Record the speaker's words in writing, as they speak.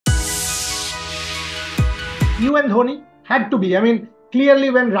you and Dhoni had to be. I mean,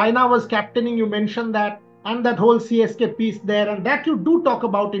 clearly when Raina was captaining, you mentioned that, and that whole CSK piece there, and that you do talk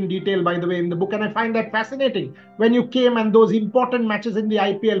about in detail, by the way, in the book. And I find that fascinating when you came and those important matches in the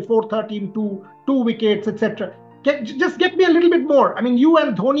IPL, 4-13, 2 wickets, etc. Just get me a little bit more. I mean, you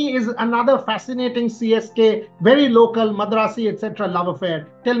and Dhoni is another fascinating CSK, very local, Madrasi, etc. love affair.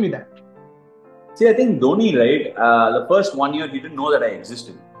 Tell me that. See, I think Dhoni, right, the first 1 year, he didn't know that I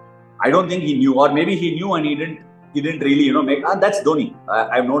existed. I don't think he knew, or maybe he knew and he didn't really, make, that's Dhoni.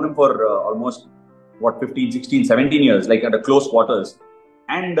 I've known him for almost, 15, 16, 17 years, like at a close quarters.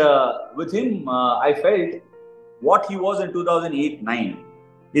 And with him, I felt what he was in 2008-9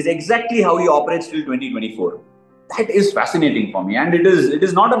 is exactly how he operates till 2024. That is fascinating for me. And it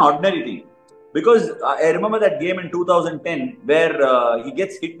is not an ordinary thing. Because I remember that game in 2010 where he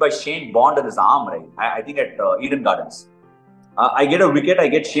gets hit by Shane Bond in his arm, right? I think at Eden Gardens. I get a wicket, I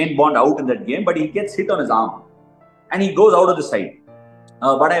get Shane Bond out in that game, but he gets hit on his arm. And he goes out of the side.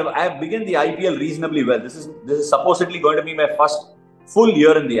 But I have begun the IPL reasonably well. This is supposedly going to be my first full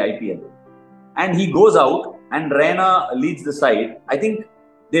year in the IPL. And he goes out and Raina leads the side. I think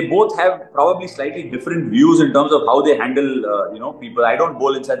they both have probably slightly different views in terms of how they handle, people. I don't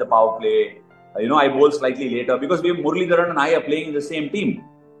bowl inside the power play. I bowl slightly later because Muralidharan and I are playing in the same team.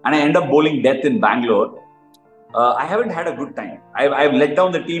 And I end up bowling death in Bangalore. I haven't had a good time. I've let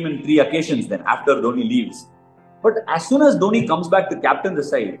down the team in 3 occasions then after Dhoni leaves. But as soon as Dhoni comes back to captain the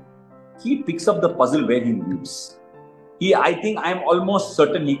side, he picks up the puzzle where he leaves. I'm almost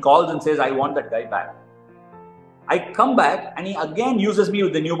certain he calls and says, I want that guy back. I come back and he again uses me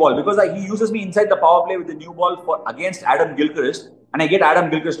with the new ball because he uses me inside the power play with the new ball against Adam Gilchrist, and I get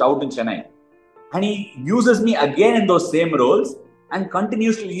Adam Gilchrist out in Chennai. And he uses me again in those same roles and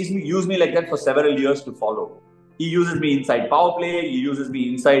continues to use me like that for several years to follow. He uses me inside power play, he uses me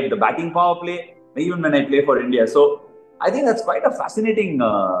inside the batting power play, even when I play for India. So I think that's quite a fascinating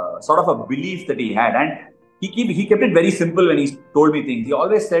sort of a belief that he had. And he kept it very simple when he told me things. He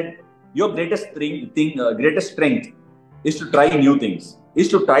always said, your greatest strength is to try new things, is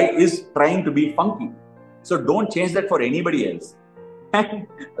trying to be funky. So don't change that for anybody else. And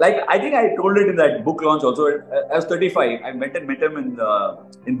I think I told it in that book launch also. I was 35. I met him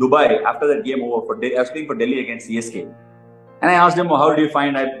in Dubai after that game over. I was playing for Delhi against CSK. And I asked him, how do you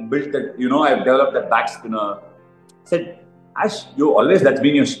find I've built that, I've developed that back spinner. Said, Ash, that's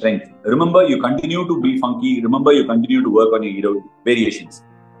been your strength. Remember, you continue to be funky. Remember, you continue to work on your variations.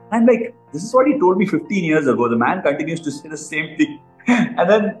 And this is what he told me 15 years ago. The man continues to say the same thing. And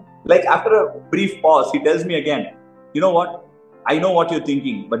then, after a brief pause, he tells me again, you know what? I know what you're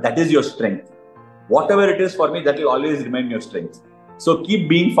thinking, but that is your strength. Whatever it is for me, that will always remain your strength. So keep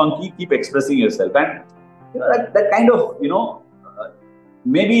being funky, keep expressing yourself. And that kind of,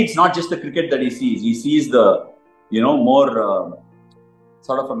 maybe it's not just the cricket that he sees. He sees the, more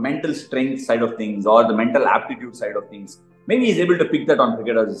sort of a mental strength side of things or the mental aptitude side of things. Maybe he's able to pick that on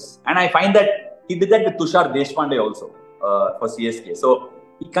cricketers. And I find that he did that with Tushar Deshpande also for CSK. So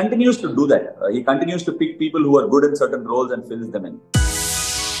he continues to do that. He continues to pick people who are good in certain roles and fills them in.